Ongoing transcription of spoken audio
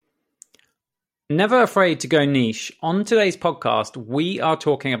Never afraid to go niche. On today's podcast, we are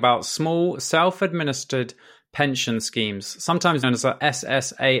talking about small self-administered pension schemes, sometimes known as a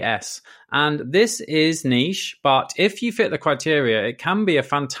SSAS. And this is niche, but if you fit the criteria, it can be a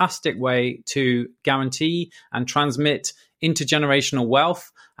fantastic way to guarantee and transmit intergenerational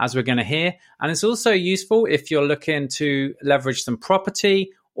wealth, as we're going to hear. And it's also useful if you're looking to leverage some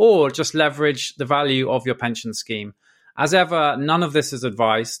property or just leverage the value of your pension scheme. As ever, none of this is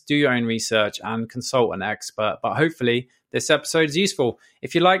advice. Do your own research and consult an expert. But hopefully this episode is useful.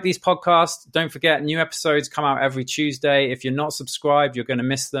 If you like these podcasts, don't forget new episodes come out every Tuesday. If you're not subscribed, you're going to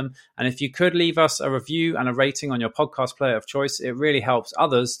miss them. And if you could leave us a review and a rating on your podcast player of choice, it really helps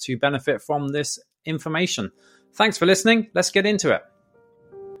others to benefit from this information. Thanks for listening. Let's get into it.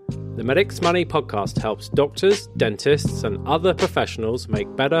 The Medics Money podcast helps doctors, dentists, and other professionals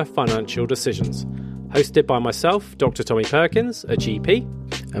make better financial decisions. Hosted by myself, Dr. Tommy Perkins, a GP.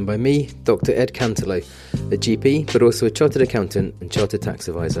 And by me, Dr. Ed Cantello, a GP, but also a chartered accountant and chartered tax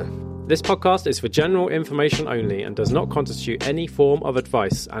advisor. This podcast is for general information only and does not constitute any form of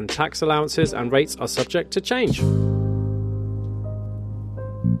advice, and tax allowances and rates are subject to change.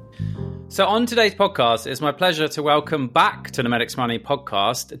 So on today's podcast, it's my pleasure to welcome back to the Medics Money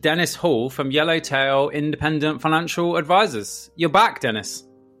podcast, Dennis Hall from Yellowtail Independent Financial Advisors. You're back, Dennis.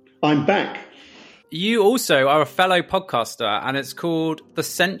 I'm back. You also are a fellow podcaster, and it's called The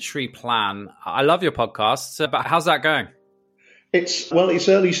Century Plan. I love your podcast, but how's that going? It's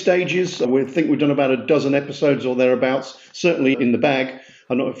early stages. We think we've done about a dozen episodes or thereabouts, certainly in the bag.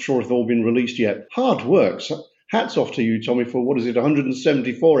 I'm not sure if they've all been released yet. Hard work. So hats off to you, Tommy, for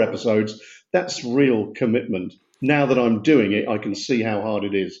 174 episodes. That's real commitment. Now that I'm doing it, I can see how hard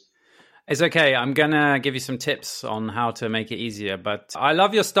it is. It's okay. I'm going to give you some tips on how to make it easier. But I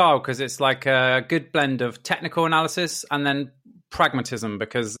love your style because it's like a good blend of technical analysis and then pragmatism,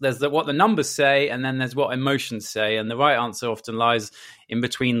 because there's what the numbers say and then there's what emotions say. And the right answer often lies in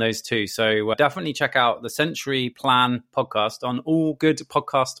between those two. So definitely check out the Century Plan podcast on all good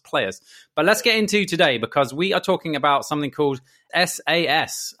podcast players. But let's get into today, because we are talking about something called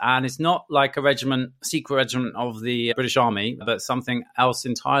SAS. And it's not like a regiment, secret regiment of the British Army, but something else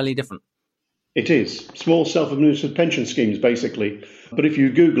entirely different. It is. Small self-administered pension schemes, basically. But if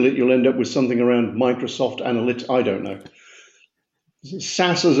you Google it, you'll end up with something around Microsoft Analytics. I don't know.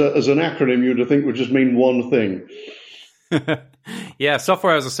 SAS as an acronym, you would think would just mean one thing. Yeah,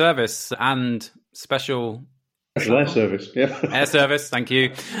 software as a service and special air service. Yeah, air service. Thank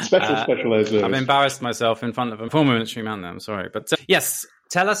you. Special air service. I've embarrassed myself in front of a former military man there. I'm sorry. But yes,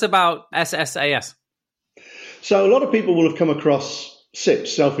 tell us about SSAS. So a lot of people will have come across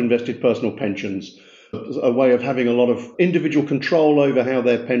SIPs, self-invested personal pensions, a way of having a lot of individual control over how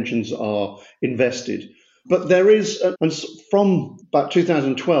their pensions are invested. But there is, and from about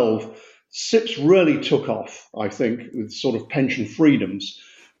 2012, SIPs really took off, I think, with sort of pension freedoms.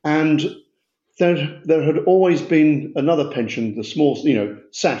 And there had always been another pension, the small,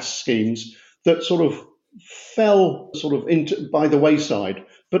 SAS schemes, that sort of fell sort of into by the wayside,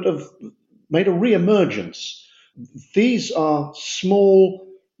 but have made a re-emergence. These are small,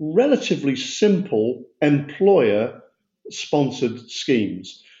 relatively simple employer-sponsored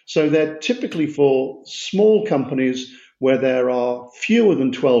schemes. So they're typically for small companies where there are fewer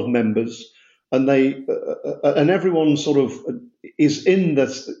than 12 members, and everyone sort of is in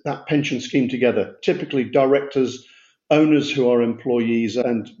that pension scheme together. Typically directors, owners who are employees,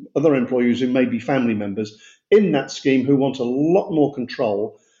 and other employees who may be family members in that scheme who want a lot more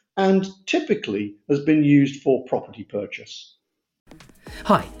control, and typically has been used for property purchase.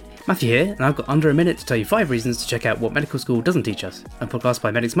 Hi, Matthew here, and I've got under a minute to tell you 5 reasons to check out what medical school doesn't teach us, a podcast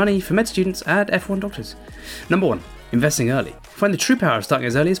by Medics Money for med students and F1 doctors. Number 1, investing early. Find the true power of starting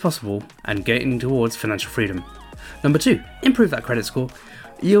as early as possible and getting towards financial freedom. Number 2, improve that credit score.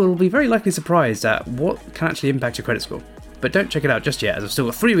 You'll be very likely surprised at what can actually impact your credit score, but don't check it out just yet, as I've still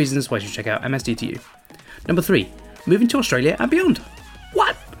got 3 reasons why you should check out MSDTU. Number 3, moving to Australia and beyond.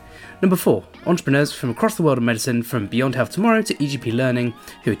 What? Number 4, entrepreneurs from across the world of medicine, from Beyond Health Tomorrow to EGP Learning,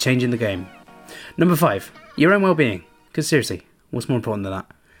 who are changing the game. Number 5, your own well-being. Because seriously, what's more important than that?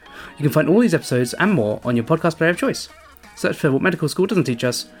 You can find all these episodes and more on your podcast player of choice. Search for What Medical School Doesn't Teach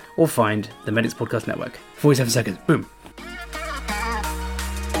Us, or find the Medics Podcast Network. 47 seconds, boom.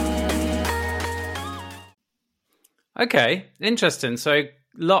 Okay, interesting. So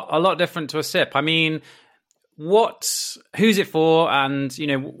a lot different to a SIP. I mean, who's it for, and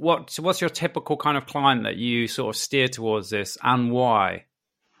what's your typical kind of client that you sort of steer towards this, and why?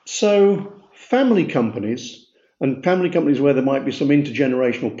 So family companies where there might be some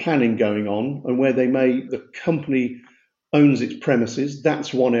intergenerational planning going on, and where the company owns its premises,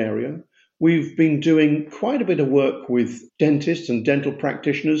 that's one area. we've been doing quite a bit of work with dentists and dental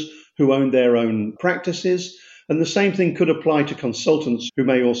practitioners who own their own practices. And the same thing could apply to consultants who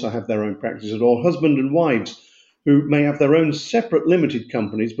may also have their own practices, or husband and wives who may have their own separate limited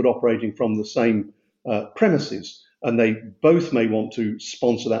companies but operating from the same premises. And they both may want to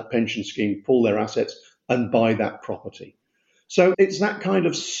sponsor that pension scheme, pool their assets, and buy that property. So it's that kind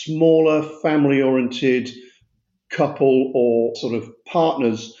of smaller, family-oriented couple or sort of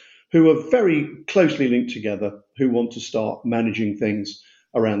partners who are very closely linked together, who want to start managing things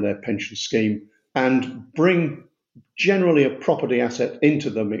around their pension scheme and bring generally a property asset into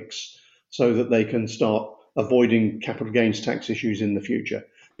the mix so that they can start avoiding capital gains tax issues in the future.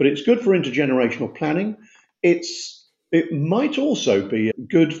 But it's good for intergenerational planning. It might also be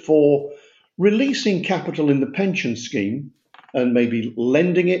good for releasing capital in the pension scheme and maybe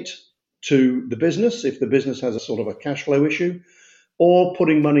lending it to the business if the business has a sort of a cash flow issue, or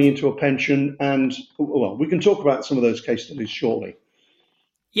putting money into a pension. And, well, we can talk about some of those case studies shortly.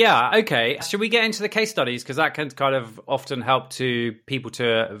 Yeah, okay. Should we get into the case studies? Because that can kind of often help to people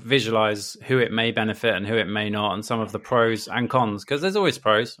to visualize who it may benefit and who it may not, and some of the pros and cons, because there's always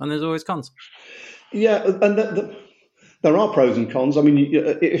pros and there's always cons. Yeah, and there are pros and cons. I mean,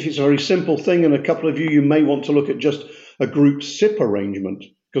 if it's a very simple thing and a couple of you may want to look at just a group SIP arrangement,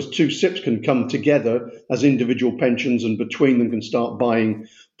 because two SIPs can come together as individual pensions and between them can start buying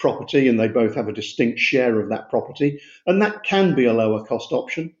property, and they both have a distinct share of that property. And that can be a lower cost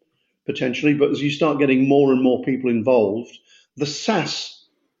option, potentially. But as you start getting more and more people involved, the SSAS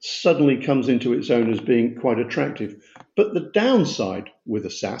suddenly comes into its own as being quite attractive. But the downside with a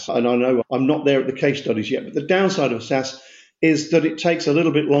SSAS, and I know I'm not there at the case studies yet, but the downside of a SSAS is that it takes a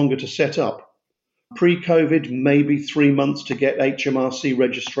little bit longer to set up. Pre-COVID, maybe 3 months to get HMRC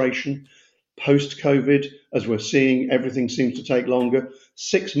registration. Post-COVID, as we're seeing, everything seems to take longer,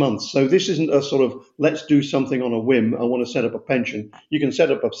 6 months. So this isn't a sort of, let's do something on a whim, I want to set up a pension. You can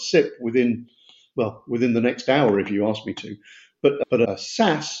set up a SIP within the next hour if you ask me to. But a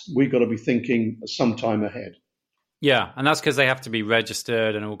SSAS, we've got to be thinking some time ahead. Yeah, and that's because they have to be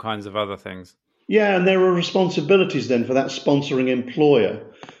registered and all kinds of other things. Yeah, and there are responsibilities then for that sponsoring employer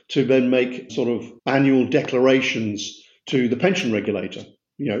to then make sort of annual declarations to the pension regulator.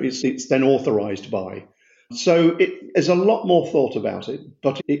 You know, it's then authorised by. So there's a lot more thought about it,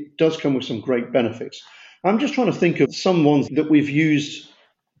 but it does come with some great benefits. I'm just trying to think of some ones that we've used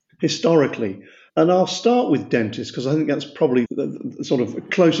historically. And I'll start with dentists because I think that's probably sort of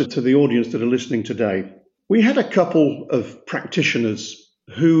closer to the audience that are listening today. We had a couple of practitioners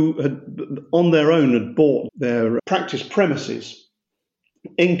who had, on their own, had bought their practice premises,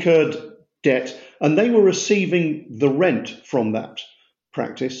 incurred debt, and they were receiving the rent from that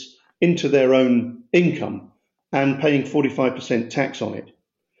practice into their own income and paying 45% tax on it.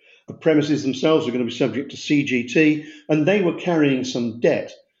 The premises themselves were going to be subject to CGT, and they were carrying some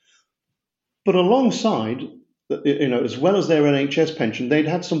debt. But alongside, as well as their NHS pension, they'd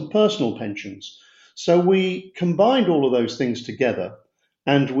had some personal pensions. So we combined all of those things together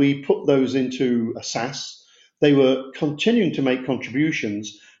and we put those into a SSAS. They were continuing to make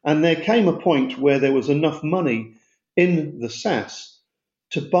contributions, and there came a point where there was enough money in the SSAS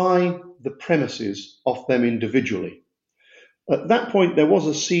to buy the premises off them individually. At that point, there was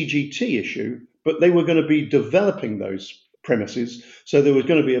a CGT issue, but they were going to be developing those premises, so there was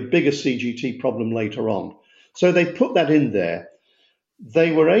going to be a bigger CGT problem later on. So they put that in there.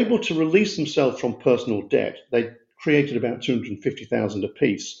 They were able to release themselves from personal debt. They created about 250,000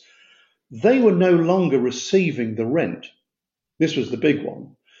 apiece. They were no longer receiving the rent. This was the big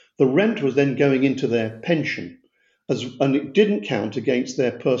one. The rent was then going into their pension, and it didn't count against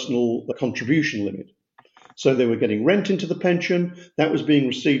their personal contribution limit. So they were getting rent into the pension. That was being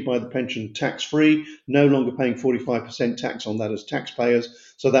received by the pension tax-free, no longer paying 45% tax on that as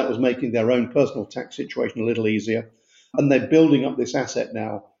taxpayers. So that was making their own personal tax situation a little easier. And they're building up this asset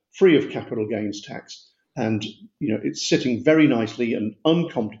now free of capital gains tax. And it's sitting very nicely and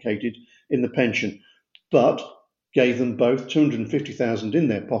uncomplicated in the pension, but gave them both 250,000 in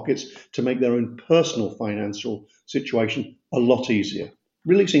their pockets to make their own personal financial situation a lot easier,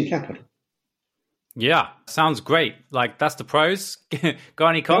 releasing capital. Yeah, sounds great. Like, that's the pros. Got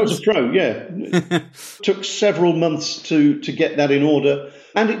any cons? That was a pro, yeah. Took several months to get that in order,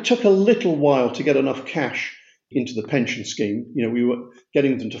 and it took a little while to get enough cash into the pension scheme. We were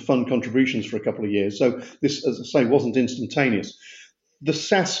getting them to fund contributions for a couple of years. So this, as I say, wasn't instantaneous. The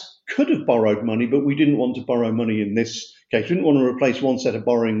SSAS could have borrowed money, but we didn't want to borrow money in this case. We didn't want to replace one set of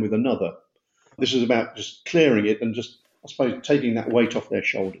borrowing with another. This was about just clearing it and just, I suppose, taking that weight off their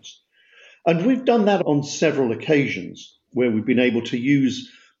shoulders. And we've done that on several occasions where we've been able to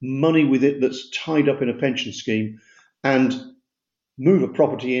use money with it that's tied up in a pension scheme and move a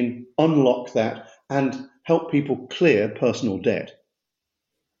property in, unlock that, and help people clear personal debt.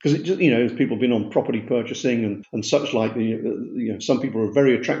 Because as people have been on property purchasing and such like, some people are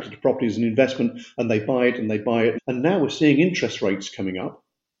very attracted to property as an investment, and they buy it and they buy it. And now we're seeing interest rates coming up.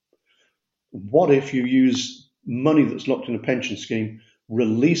 What if you use money that's locked in a pension scheme,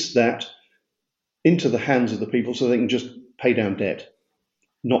 release that into the hands of the people so they can just pay down debt,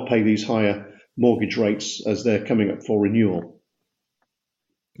 not pay these higher mortgage rates as they're coming up for renewal?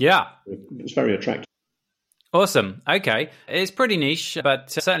 Yeah. It's very attractive. Awesome. Okay. It's pretty niche,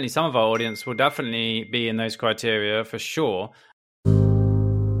 but certainly some of our audience will definitely be in those criteria for sure.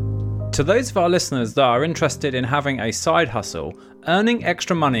 To those of our listeners that are interested in having a side hustle, earning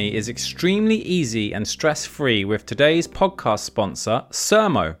extra money is extremely easy and stress-free with today's podcast sponsor,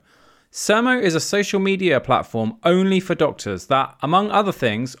 Sermo. Sermo is a social media platform only for doctors that, among other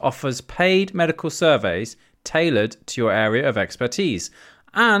things, offers paid medical surveys tailored to your area of expertise,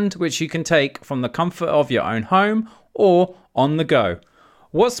 and which you can take from the comfort of your own home or on the go.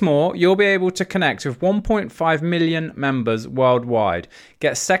 What's more, you'll be able to connect with 1.5 million members worldwide,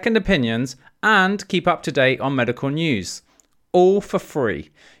 get second opinions, and keep up to date on medical news. All for free.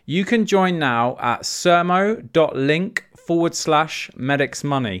 You can join now at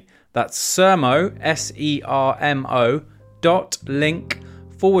sermo.link/medicsmoney. That's Sermo,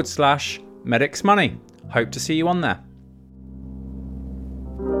 SERMO.link/medicsmoney. Hope to see you on there.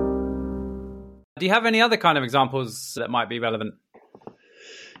 Do you have any other kind of examples that might be relevant?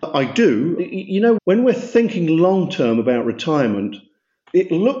 I do. When we're thinking long-term about retirement,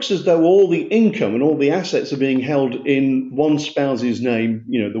 it looks as though all the income and all the assets are being held in one spouse's name,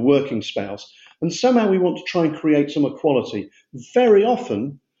 the working spouse, and somehow we want to try and create some equality. Very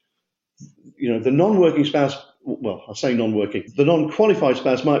often, the non-working spouse, well, I say non-working, the non-qualified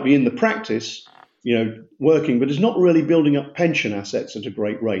spouse might be in the practice, working, but is not really building up pension assets at a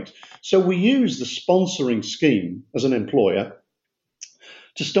great rate. So we use the sponsoring scheme as an employer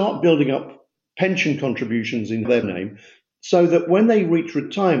to start building up pension contributions in their name so that when they reach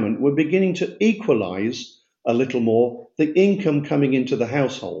retirement, we're beginning to equalize a little more the income coming into the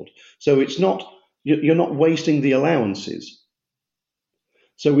household. So you're not wasting the allowances.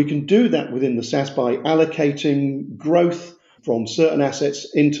 So we can do that within the SSAS by allocating growth from certain assets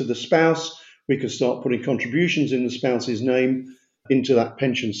into the spouse. We can start putting contributions in the spouse's name into that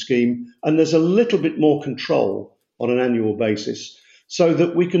pension scheme. And there's a little bit more control on an annual basis so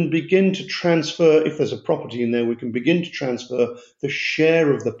that we can begin to transfer, if there's a property in there, we can begin to transfer the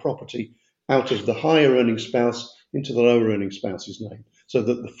share of the property out of the higher earning spouse into the lower earning spouse's name so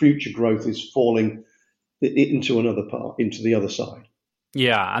that the future growth is falling into another part, into the other side.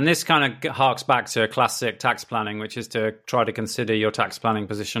 Yeah, and this kind of harks back to classic tax planning, which is to try to consider your tax planning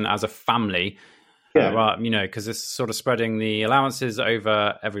position as a family. Yeah. Because it's sort of spreading the allowances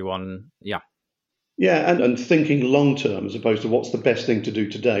over everyone. Yeah. Yeah, and thinking long term as opposed to what's the best thing to do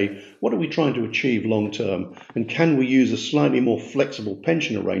today. What are we trying to achieve long term? And can we use a slightly more flexible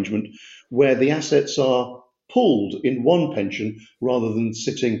pension arrangement where the assets are pooled in one pension rather than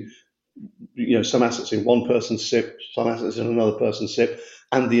sitting, some assets in one person's SIP, some assets in another person's SIP,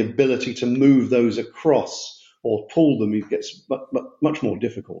 and the ability to move those across or pool them, it gets much more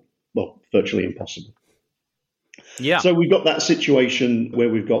difficult. Well, virtually impossible. Yeah. So we've got that situation where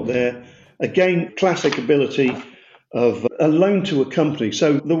we've got there. Again, classic ability of a loan to a company.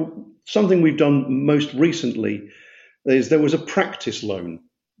 So something we've done most recently is there was a practice loan,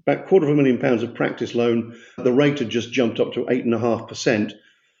 about £250,000 of practice loan. The rate had just jumped up to 8.5%.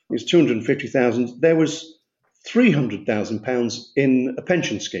 It's 250,000. There was £300,000 in a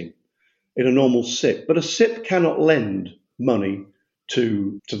pension scheme, in a normal SIP. But a SIP cannot lend money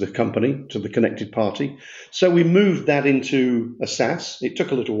to the company, to the connected party. So we moved that into a SSAS. It took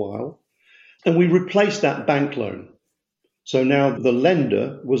a little while. And we replaced that bank loan. So now the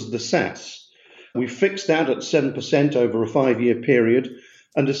lender was the SSAS. We fixed that at 7% over a 5-year period.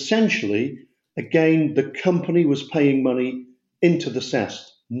 And essentially, again, the company was paying money into the SSAS,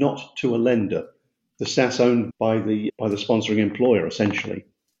 not to a lender. The SSAS owned by the sponsoring employer, essentially.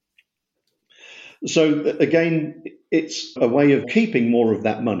 So again, it's a way of keeping more of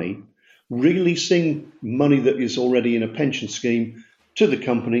that money, releasing money that is already in a pension scheme to the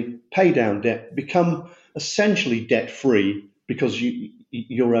company, pay down debt, become essentially debt-free because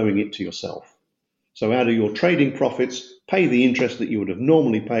you're owing it to yourself. So out of your trading profits, pay the interest that you would have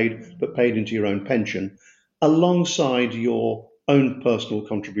normally paid, but paid into your own pension, alongside your own personal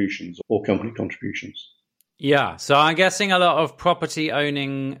contributions or company contributions. Yeah, so I'm guessing a lot of property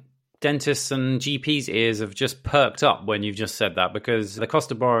owning dentists and GPs' ears have just perked up when you've just said that, because the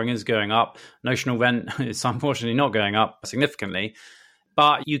cost of borrowing is going up. Notional rent is unfortunately not going up significantly.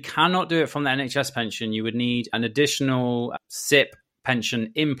 But you cannot do it from the NHS pension. You would need an additional SIP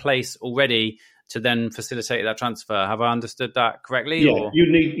pension in place already to then facilitate that transfer. Have I understood that correctly? Yeah, or?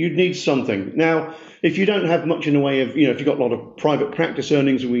 you'd need something. Now, if you don't have much in the way of, if you've got a lot of private practice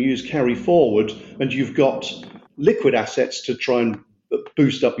earnings and we use carry forward, and you've got liquid assets to try and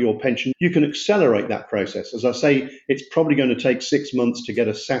boost up your pension, you can accelerate that process. As I say, it's probably going to take 6 months to get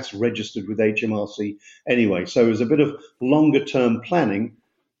a SSAS registered with HMRC anyway. So there's a bit of longer term planning.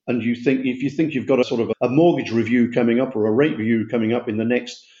 And if you think you've got a sort of a mortgage review coming up or a rate review coming up in the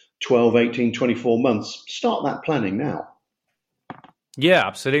next 12, 18, 24 months, start that planning now. Yeah,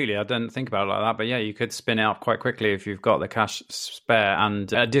 absolutely. I didn't think about it like that. But yeah, you could spin it up quite quickly if you've got the cash spare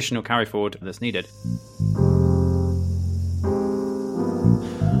and additional carry forward that's needed.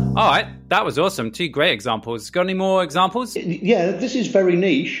 All right, that was awesome. 2 great examples. Got any more examples? Yeah, this is very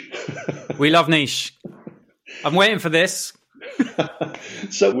niche. We love niche. I'm waiting for this.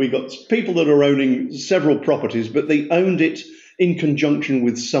 So we got people that are owning several properties, but they owned it in conjunction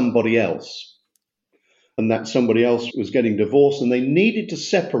with somebody else. And that somebody else was getting divorced and they needed to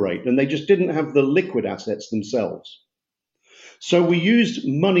separate, and they just didn't have the liquid assets themselves. So we used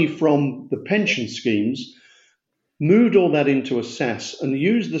money from the pension schemes, moved all that into a SSAS, and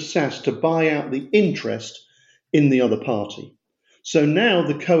used the SSAS to buy out the interest in the other party. So now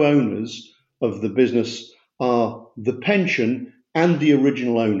the co-owners of the business are the pension and the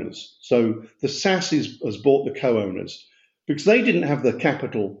original owners. So the SSAS has bought the co-owners because they didn't have the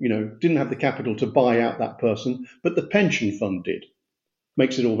capital, to buy out that person, but the pension fund did.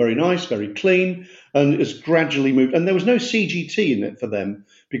 Makes it all very nice, very clean, and it's gradually moved. And there was no CGT in it for them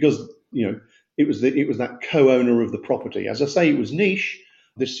because, it was that co-owner of the property. As I say, it was niche.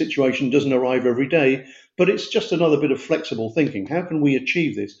 This situation doesn't arrive every day, but it's just another bit of flexible thinking. How can we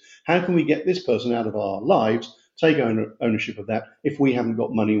achieve this? How can we get this person out of our lives, take ownership of that if we haven't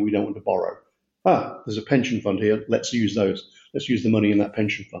got money and we don't want to borrow? There's a pension fund here. Let's use those. Let's use the money in that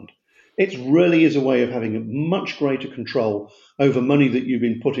pension fund. It really is a way of having a much greater control over money that you've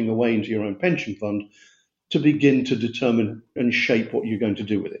been putting away into your own pension fund to begin to determine and shape what you're going to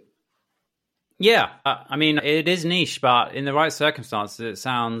do with it. Yeah, I mean, it is niche, but in the right circumstances, it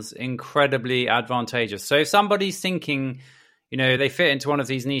sounds incredibly advantageous. So if somebody's thinking, they fit into one of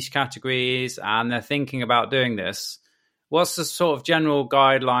these niche categories and they're thinking about doing this, what's the sort of general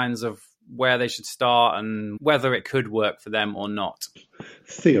guidelines of where they should start and whether it could work for them or not?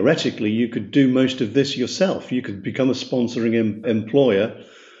 Theoretically, you could do most of this yourself. You could become a sponsoring employer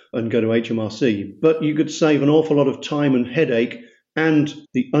and go to HMRC, but you could save an awful lot of time and headache and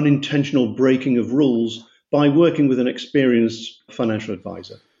the unintentional breaking of rules by working with an experienced financial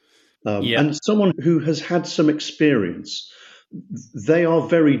advisor. And someone who has had some experience. They are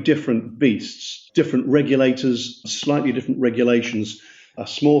very different beasts, different regulators, slightly different regulations. A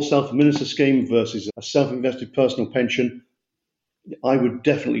small self-administered scheme versus a self-invested personal pension. I would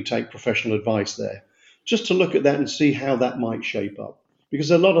definitely take professional advice there, just to look at that and see how that might shape up.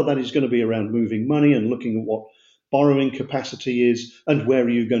 Because a lot of that is going to be around moving money and looking at what borrowing capacity is and where are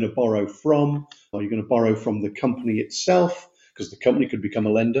you going to borrow from. Are you going to borrow from the company itself? Because the company could become a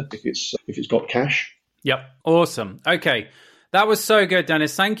lender if it's got cash. Yep. Awesome. Okay. That was so good,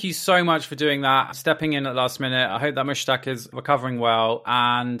 Dennis. Thank you so much for doing that, stepping in at last minute. I hope that Mushtaq is recovering well.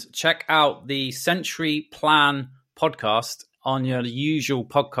 And check out the Century Plan podcast on your usual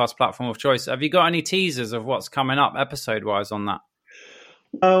podcast platform of choice. Have you got any teasers of what's coming up episode-wise on that?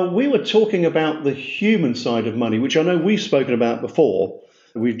 We were talking about the human side of money, which I know we've spoken about before.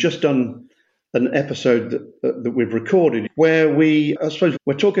 We've just done an episode that we've recorded where we're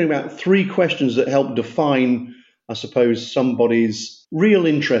talking about 3 questions that help define, I suppose, somebody's real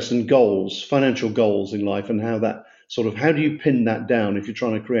interests and goals, financial goals in life, and how do you pin that down if you're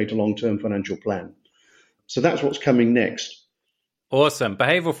trying to create a long-term financial plan? So that's what's coming next. Awesome.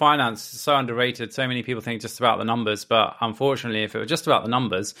 Behavioral finance is so underrated. So many people think just about the numbers, but unfortunately, if it were just about the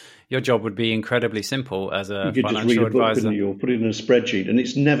numbers, your job would be incredibly simple as a financial advisor. You could just read a book, couldn't you, or put it in a spreadsheet, and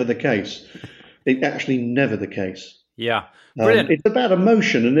it's never the case. It's actually never the case. Yeah. Brilliant. It's about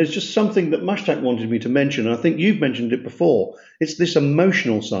emotion, and there's just something that Mushtaq wanted me to mention, and I think you've mentioned it before. It's this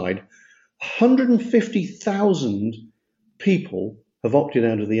emotional side. 150,000 people have opted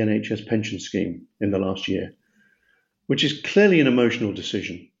out of the NHS pension scheme in the last year, which is clearly an emotional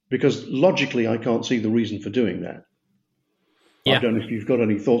decision, because logically I can't see the reason for doing that. Yeah. I don't know if you've got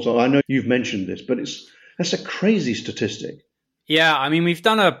any thoughts. I know you've mentioned this, but that's a crazy statistic. Yeah, I mean, we've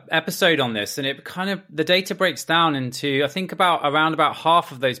done an episode on this, and the data breaks down into, I think around about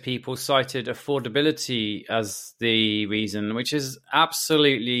half of those people cited affordability as the reason, which is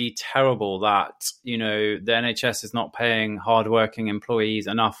absolutely terrible that, the NHS is not paying hardworking employees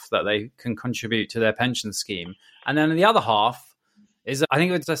enough that they can contribute to their pension scheme. And then the other half is, I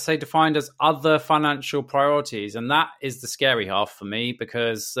think it's, let's say, defined as other financial priorities. And that is the scary half for me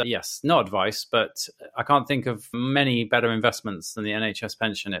because, yes, no advice, but I can't think of many better investments than the NHS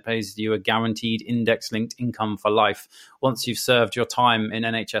pension. It pays you a guaranteed index-linked income for life once you've served your time in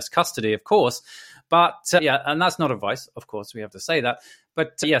NHS custody, of course. But and that's not advice, of course, we have to say that.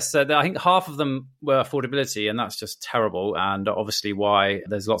 But yes, I think half of them were affordability, and that's just terrible. And obviously why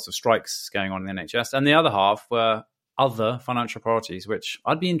there's lots of strikes going on in the NHS. And the other half were other financial priorities, which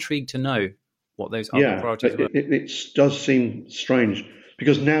I'd be intrigued to know what those other priorities were. It does seem strange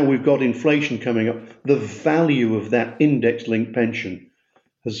because now we've got inflation coming up. The value of that index-linked pension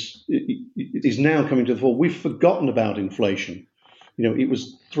is now coming to the fore. We've forgotten about inflation. It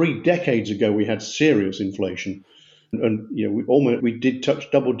was 3 decades ago we had serious inflation, and we did touch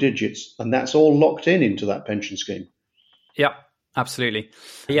double digits, and that's all locked into that pension scheme. Yeah. Absolutely.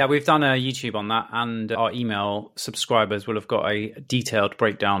 Yeah, we've done a YouTube on that, and our email subscribers will have got a detailed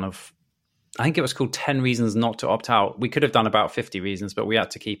breakdown of, I think it was called 10 reasons not to opt out. We could have done about 50 reasons, but we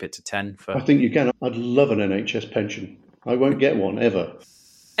had to keep it to 10. I think you can. I'd love an NHS pension. I won't get one ever.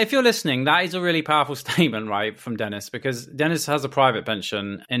 If you're listening, that is a really powerful statement, right, from Dennis, because Dennis has a private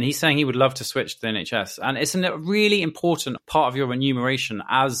pension and he's saying he would love to switch to the NHS. And it's a really important part of your remuneration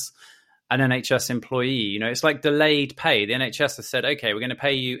as an NHS employee. It's like delayed pay. The NHS has said, okay, we're going to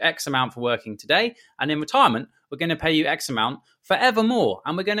pay you X amount for working today. And in retirement, we're going to pay you X amount forevermore.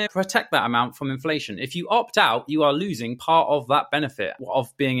 And we're going to protect that amount from inflation. If you opt out, you are losing part of that benefit of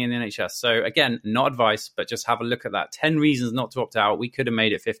being in the NHS. So again, not advice, but just have a look at that. 10 reasons not to opt out. We could have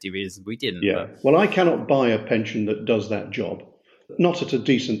made it 50 reasons. We didn't. Yeah. Well, I cannot buy a pension that does that job. Not at a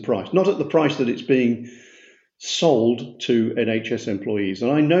decent price. Not at the price that it's being sold to NHS employees.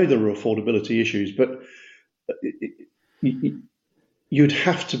 And I know there are affordability issues, but that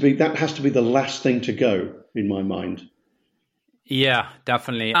has to be the last thing to go in my mind. Yeah,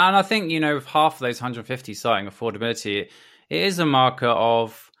 definitely. And I think, with half of those 150 citing affordability, it is a marker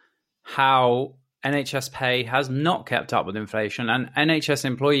of how NHS pay has not kept up with inflation, and NHS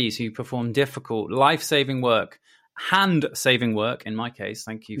employees who perform difficult, life-saving work, hand-saving work, in my case,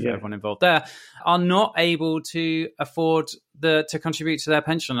 thank you for everyone involved there, are not able to afford to contribute to their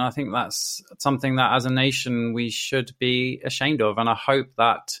pension. And I think that's something that as a nation we should be ashamed of. And I hope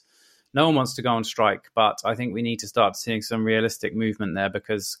that no one wants to go on strike, but I think we need to start seeing some realistic movement there,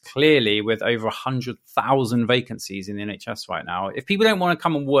 because clearly with over 100,000 vacancies in the NHS right now, if people don't want to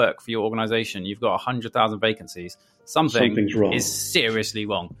come and work for your organisation, you've got 100,000 vacancies, something's wrong. Is seriously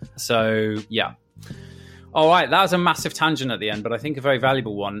wrong. So, yeah. All right, that was a massive tangent at the end, but I think a very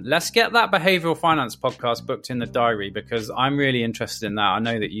valuable one. Let's get that behavioural finance podcast booked in the diary, because I'm really interested in that. I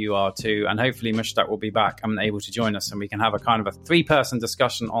know that you are too, and hopefully Mushtaq will be back and able to join us, and we can have a kind of a 3-person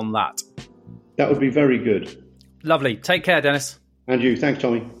discussion on that. That would be very good. Lovely. Take care, Dennis. And you. Thanks,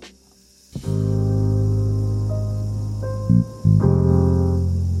 Tommy.